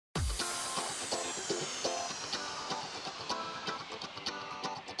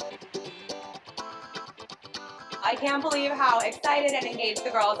I can't believe how excited and engaged the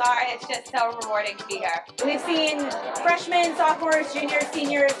girls are. It's just so rewarding to be here. We've seen freshmen, sophomores, juniors,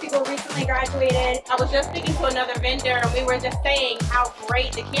 seniors, people recently graduated. I was just speaking to another vendor and we were just saying how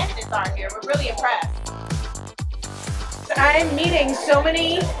great the candidates are here. We're really impressed. I'm meeting so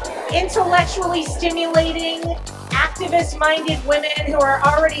many intellectually stimulating, activist-minded women who are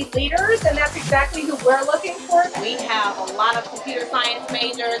already leaders, and that's exactly who we're looking for. We have a lot of computer science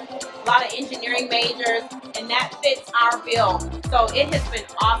majors, a lot of engineering majors, and that fits our bill. So it has been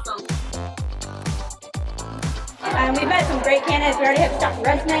awesome. We've met some great candidates. We already have staff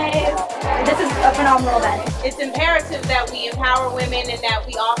resumes. This is a phenomenal event. It's imperative that we empower women and that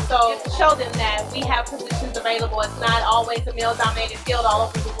we also show them that we have positions available. It's not always a male-dominated field all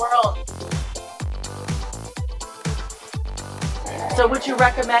over the world. So would you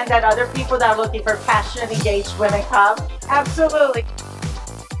recommend that other people that are looking for passionate, engaged women come? Absolutely.